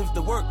adjectives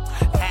to work.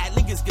 Had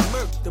niggas get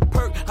murked, the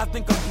perk. I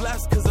think I'm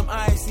blessed cause I'm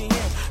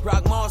ICN.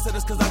 Rock Mars said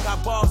it's cause I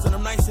got balls and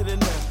I'm nicer than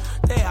them.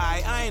 They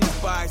high, I ain't as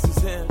biased as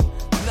him.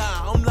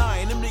 Nah, I'm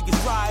lying, them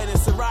niggas riot in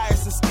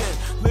psoriasis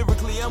skin.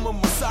 Lyrically, I'm a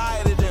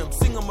messiah to them.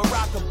 Sing them a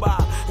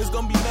rockabye. It's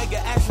gonna be mega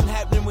action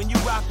happening when you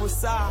rock with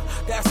Psy.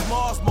 That's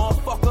Mars,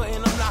 motherfucker,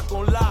 and I'm not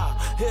gonna lie.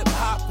 Hip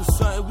hop is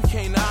something we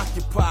can't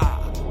occupy.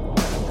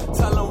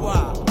 Tell them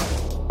why.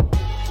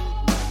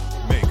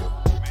 Mega.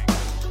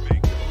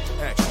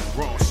 Action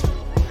Bronson.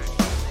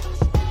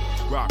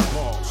 Rock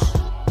Mars.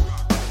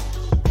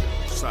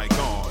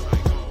 Saigon.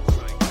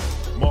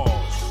 Mars.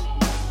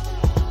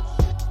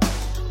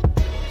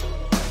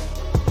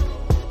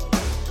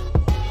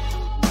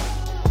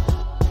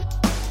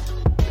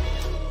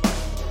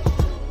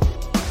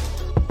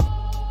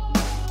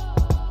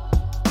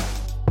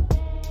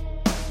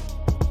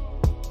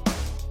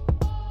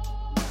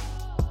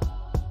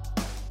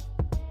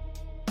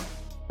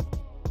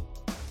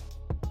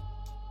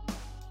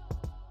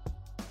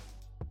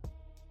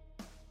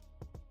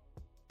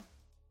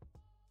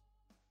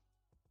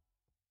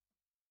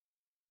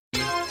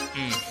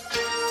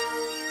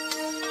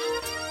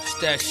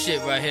 That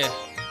shit right here.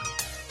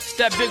 It's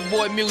that big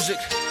boy music.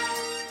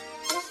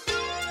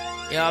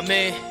 You know what I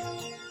mean?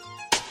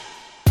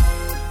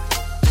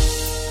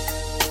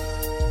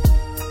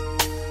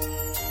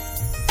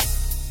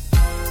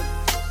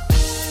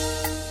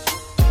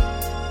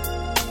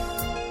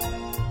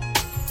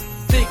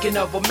 Thinking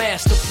of a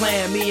master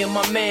plan, me and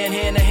my man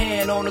hand in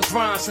hand on the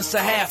grind since a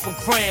half a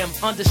gram.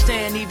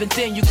 Understand even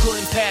then you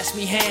couldn't pass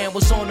me hand.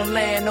 Was on the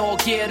land all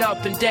geared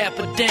up and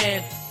dapper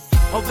Dan.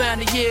 Around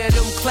the year,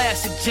 them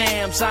classic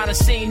jams. I done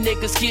seen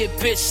niggas get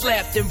bitch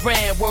slapped and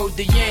ran, word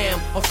to yam.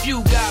 A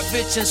few got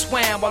rich and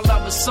swam while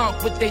others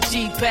sunk with their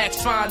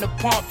G-packs trying to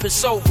pump.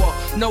 It's over,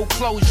 no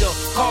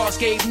closure. Cars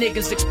gave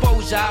niggas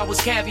exposure. I was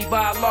carried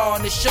by law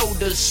on the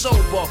shoulders,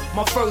 sober.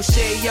 My first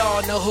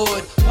AR in the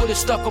hood. Would've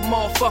stuck a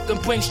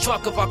motherfucking Brinks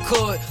truck if I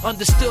could.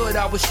 Understood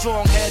I was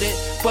strong-headed,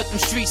 but them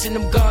streets and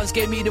them guns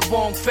gave me the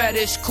wrong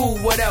fetish. Cool,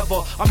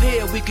 whatever. I'm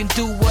here, we can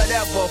do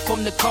whatever.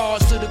 From the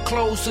cars to the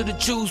clothes to the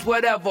Jews,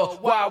 whatever.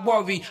 Why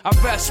worry? I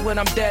rest when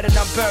I'm dead and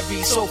I'm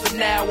buried. So for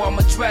now,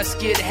 I'ma dress,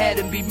 get ahead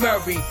and be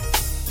merry.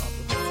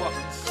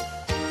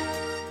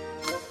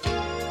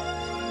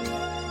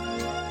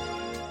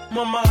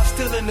 My mind's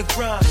still in the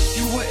grind.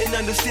 You wouldn't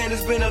understand,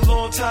 it's been a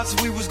long time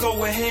since we was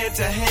going hand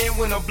to hand.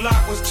 When the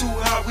block was too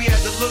hot, we had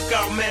to look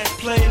out, man.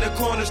 Playing the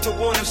corners to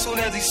warn him soon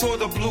as he saw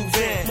the blue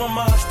van. My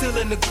mind's still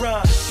in the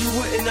grind. You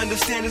wouldn't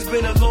understand, it's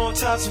been a long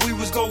time since we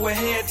was going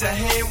hand to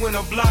hand. When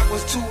the block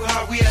was too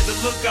hot, we had to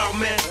look out,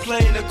 man.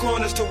 Playing the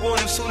corners to warn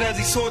him soon as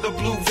he saw the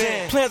blue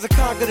van. Plans to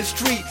conquer the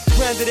streets,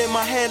 branded in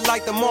my head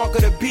like the mark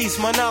of the beast.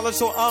 My knowledge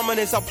so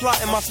ominous, I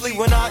plot in my sleep.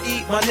 When I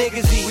eat, my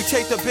niggas eat. We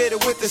take the bitter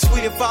with the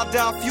sweet. If I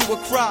die, few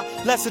will cry.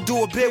 Let's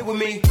do a bit with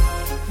me.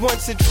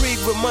 Once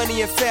intrigued with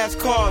money and fast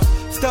cars,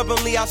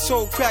 stubbornly I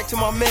sold crack to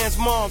my man's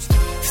moms.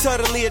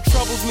 Suddenly it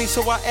troubles me,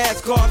 so I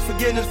ask God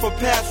forgiveness for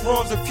past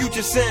wrongs and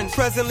future sins.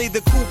 Presently the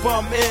coupe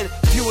I'm in,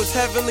 view as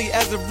heavenly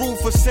as a roof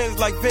for sins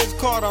like Vince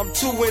Carter. I'm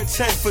too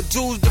intent for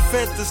dudes'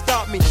 defense to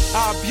stop me.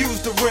 I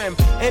abuse the rim.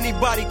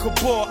 Anybody could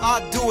ball,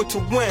 I do it to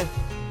win.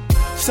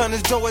 Son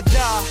is do or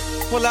die.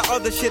 Pull that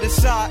other shit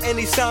aside.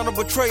 Any sound of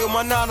betrayal,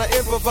 my nana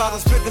improvise. I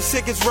spit the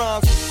sickest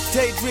rhymes.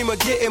 Daydreamer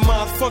getting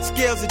mine. Fuck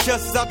scales and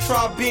justice. I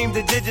try beam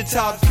to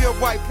digitize. Pure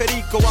white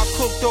perico. I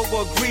cooked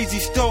over a greasy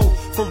stove.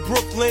 From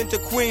Brooklyn to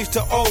Queens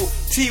to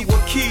O.T.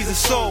 with keys and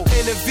soul.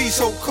 In the V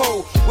so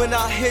cold. When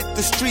I hit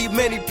the street,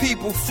 many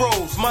people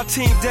froze. My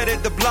team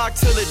deaded the block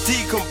till it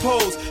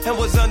decomposed. And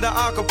was under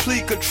our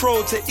complete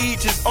control, to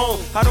each his own.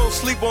 I don't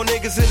sleep on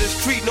niggas in the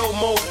street no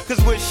more.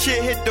 Cause when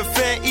shit hit the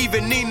fan,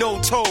 even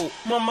Nino told.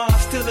 My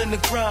mind's still in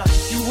the grind.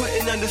 You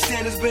wouldn't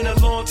understand, it's been a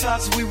long time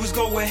since we was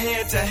going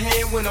hand to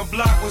hand. When the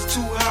block was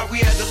too hot, we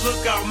had to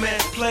look out, man.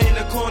 Playing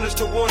the corners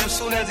to warn him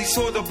soon as he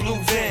saw the blue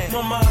van.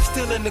 My mind's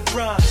still in the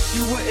grind.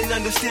 You wouldn't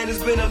understand,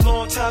 it's been a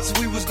long time since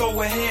we was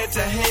going hand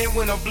to hand.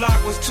 When the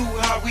block was too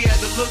hot, we had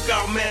to look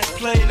out, man.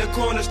 Playing the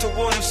corners to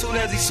warn him soon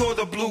as he saw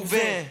the blue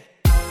van.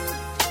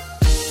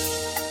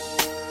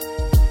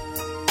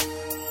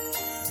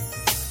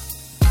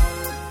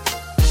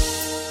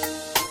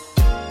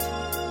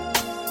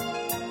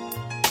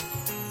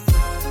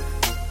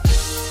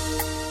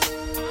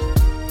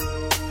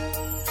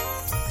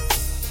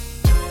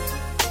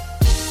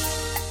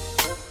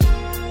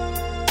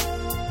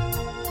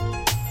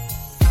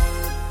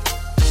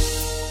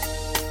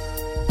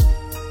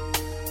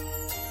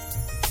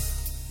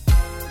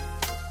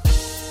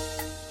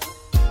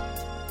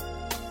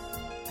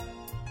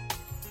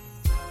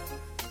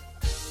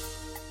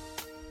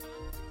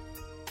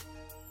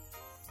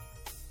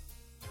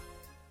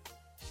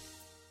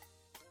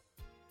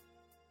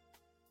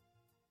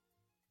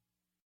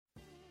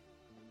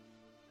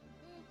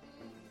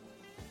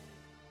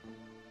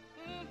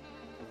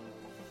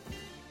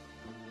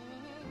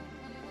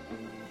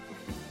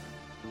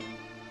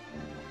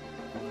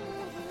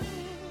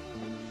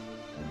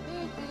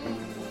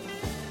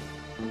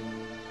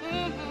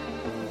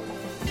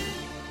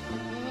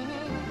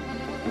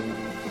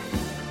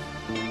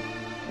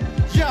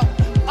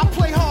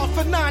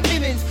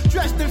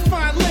 Dressed in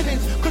fine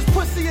linens, cause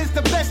pussy is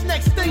the best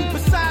next thing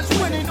besides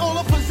winning. All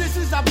the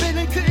positions I've been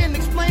in, couldn't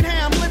explain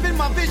how I'm living.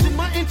 My vision,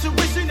 my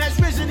intuition has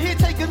risen. Here,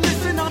 take a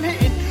listen, I'm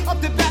hitting up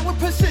the bat with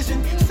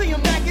precision. See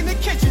him back in the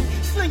kitchen,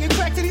 slinging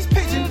crack to these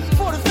pigeons.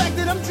 For the fact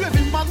that I'm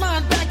driven, my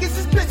line back is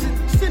suspicion.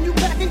 Send you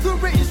back in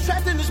good riddance,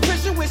 trapped in this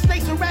prison where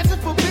snakes and rats are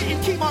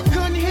forbidden. Keep my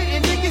gun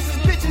hitting, niggas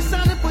is bitches,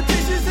 signing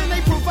petitions and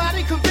they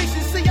providing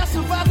convictions. See, I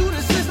survived through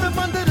the system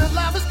under the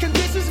lavest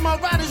conditions. My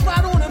riders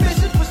ride on a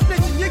mission for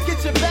snitching. You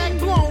get your back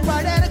blown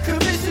right at a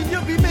commission.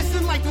 You'll be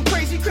missing like the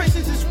crazy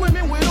Christians and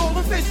swimming with all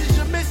the fishes.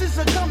 Your missus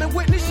are coming,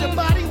 witness your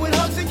body with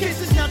hugs and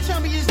kisses. Now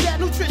tell me, is that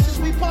nutritious?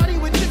 We party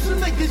with chips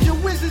and liquors. Your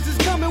wizards is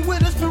coming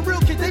with us for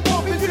real, kid. They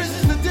bumping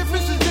Chris's. The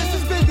difference is this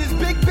is business.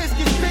 Big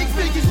biscuits, big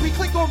figures. We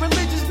click on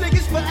religious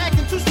niggas for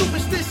acting too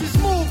superstitious.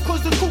 Move,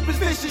 cause the coop is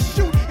vicious.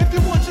 Shoot if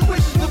you want your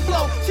wishes to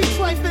flow. She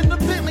trife in the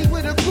Bentley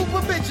with a group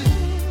of bitches.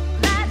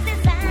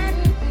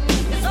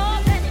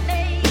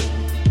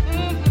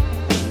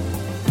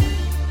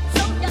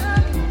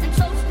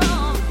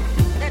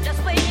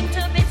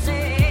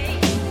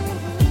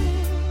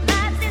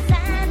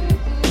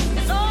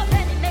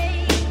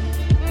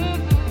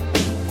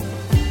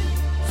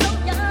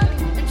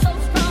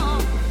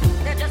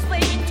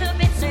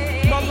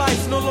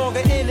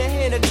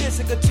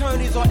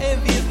 Attorneys or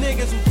envious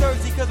niggas who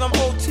thirsty cause I'm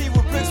OT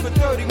with bricks for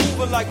 30,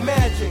 moving like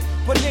magic.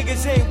 But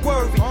niggas ain't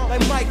worthy,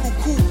 like Michael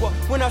Cooper.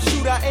 When I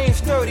shoot, I aim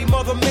sturdy.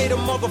 Mother made a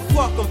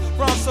motherfuck 'em.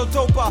 Rhyme so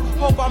dope, I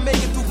hope I make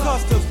it through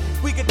customs.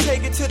 We can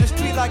take it to the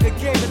street like a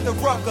game at the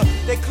Rucker.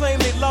 They claim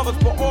they love us,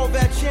 but all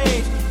that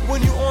changed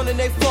when you on and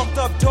they fucked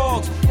up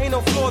dogs. Ain't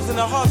no flaws in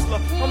a hustler.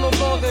 I'm no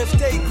longer in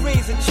state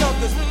greens and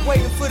chunkers,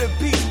 waiting for the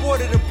beats,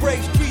 water to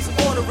break, streets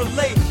on to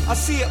relate. I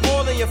see it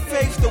all in your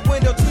face, the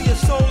window to your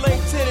soul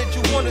ain't tinted.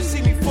 You wanna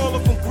see me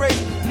falling from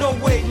grace? No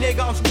way,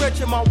 nigga, I'm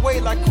stretching my way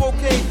like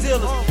cocaine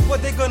dealers.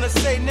 What they gonna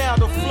say now?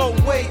 The flow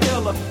way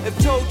iller. If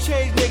Joe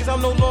changed, niggas,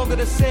 I'm no longer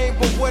the same,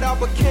 but what I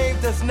became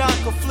does not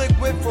conflict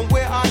with from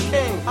where I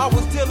came. I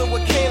was dealing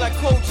with Kane like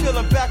cold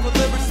chillin', back with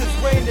lyricists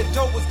rain, the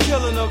dope was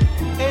killing them.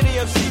 Any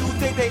MC who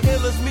think they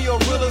ill as me or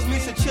real as me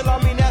should chill, I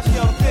mean that's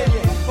your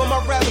opinion. But my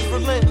rap is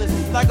relentless,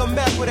 like a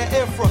Mac with an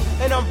infra,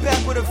 and I'm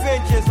back with a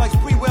vengeance, like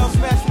Spreewell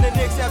smashing the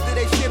Knicks after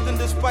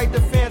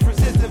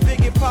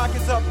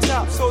pockets up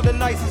top, so the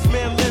nicest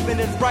man living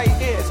is right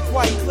here. It's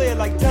quite clear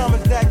like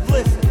diamonds that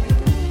glisten.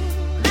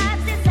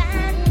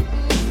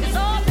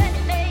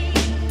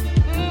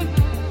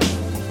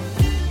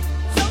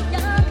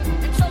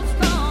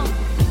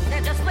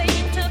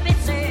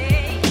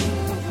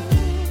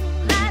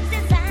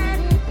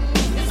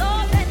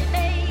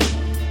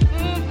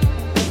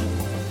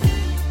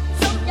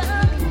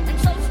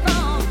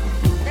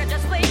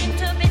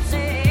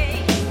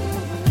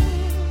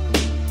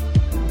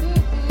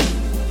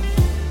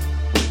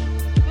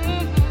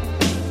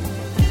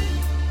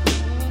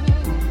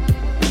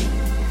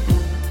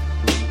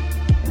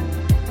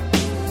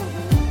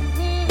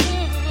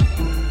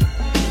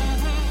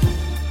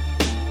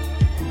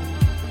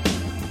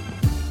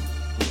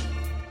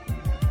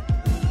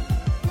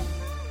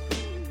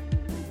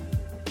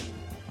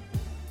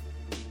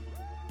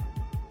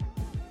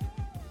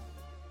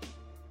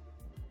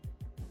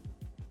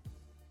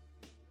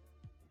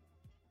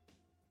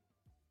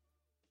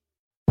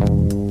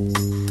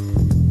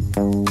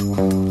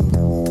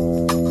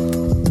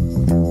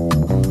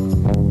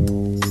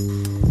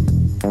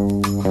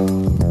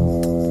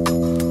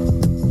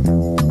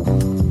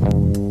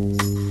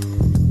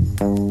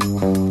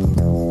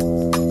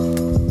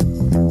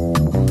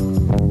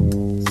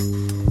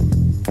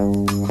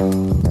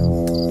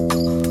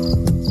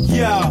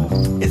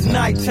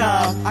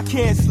 I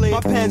can't sleep,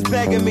 my pen's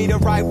begging me to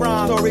write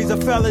rhymes. Stories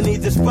of felony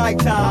despite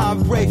time. I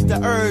embrace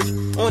the urge.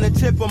 On the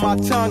tip of my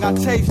tongue, I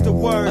taste the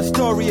word. A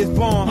story is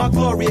born, my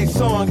glorious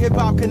song.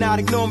 Hip-hop cannot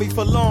ignore me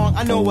for long.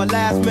 I know a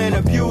last man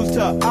abused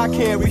her, I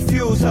can't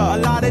refuse her. A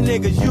lot of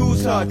niggas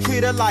use her,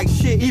 treat her like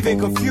shit, even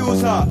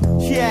confuse her.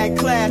 She had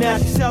class, now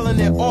she's selling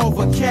it all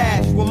for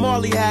cash. When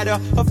Marley had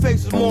her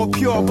face was more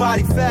pure,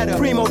 body fatter.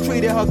 Primo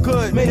treated her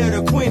good, made her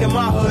the queen of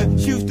my hood.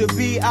 She used to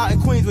be out in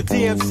Queens with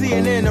DMC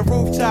and in the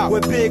rooftop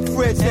with Big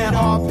Fritz and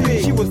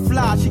RP. She was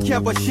fly, she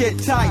kept her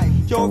shit tight.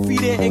 Yo, if he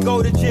didn't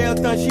go to jail,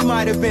 then she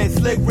might have been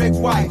Slick Rick's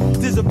wife.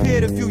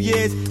 Disappeared a few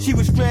years, she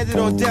was stranded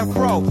on death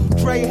row.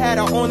 Dre had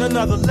her on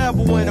another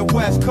level in the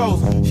West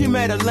Coast. She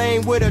met a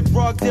lane with a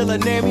drug dealer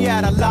named. He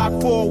had a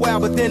lock for a while,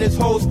 but then his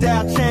whole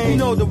style changed. You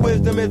know the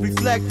wisdom is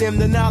reflecting,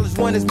 the knowledge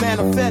one is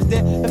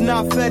manifesting. If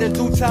not fed in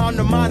due time,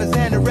 the mind is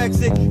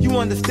anorexic. You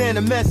understand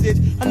the message?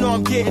 I know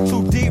I'm getting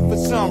too deep for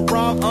some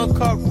rhyme,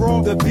 uncut,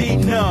 raw, the beat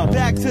numb.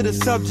 Back to the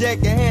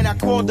subject at hand, I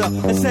called her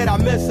and said I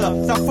miss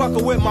her. Stop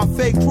fucking with my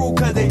fake crew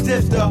cause they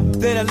dissed her.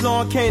 Then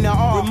along came the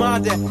R,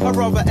 reminded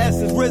her of her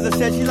essence. RZA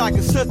said she like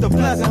a sister,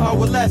 blessing her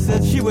with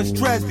lessons. She was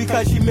stressed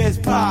because she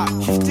missed Pop.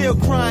 She still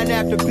crying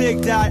after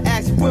Big died,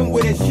 asked when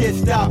would this shit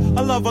stop.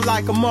 I love her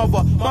like a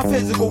mother, my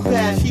physical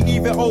past. She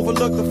even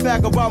overlooked the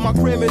fact about my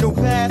criminal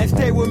past and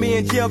stayed with me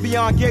in jail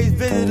beyond Gates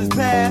visitors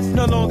past.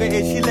 No longer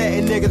is she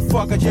letting niggas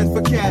fuck her just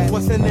for cash.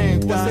 What's her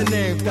name? What's her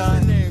name?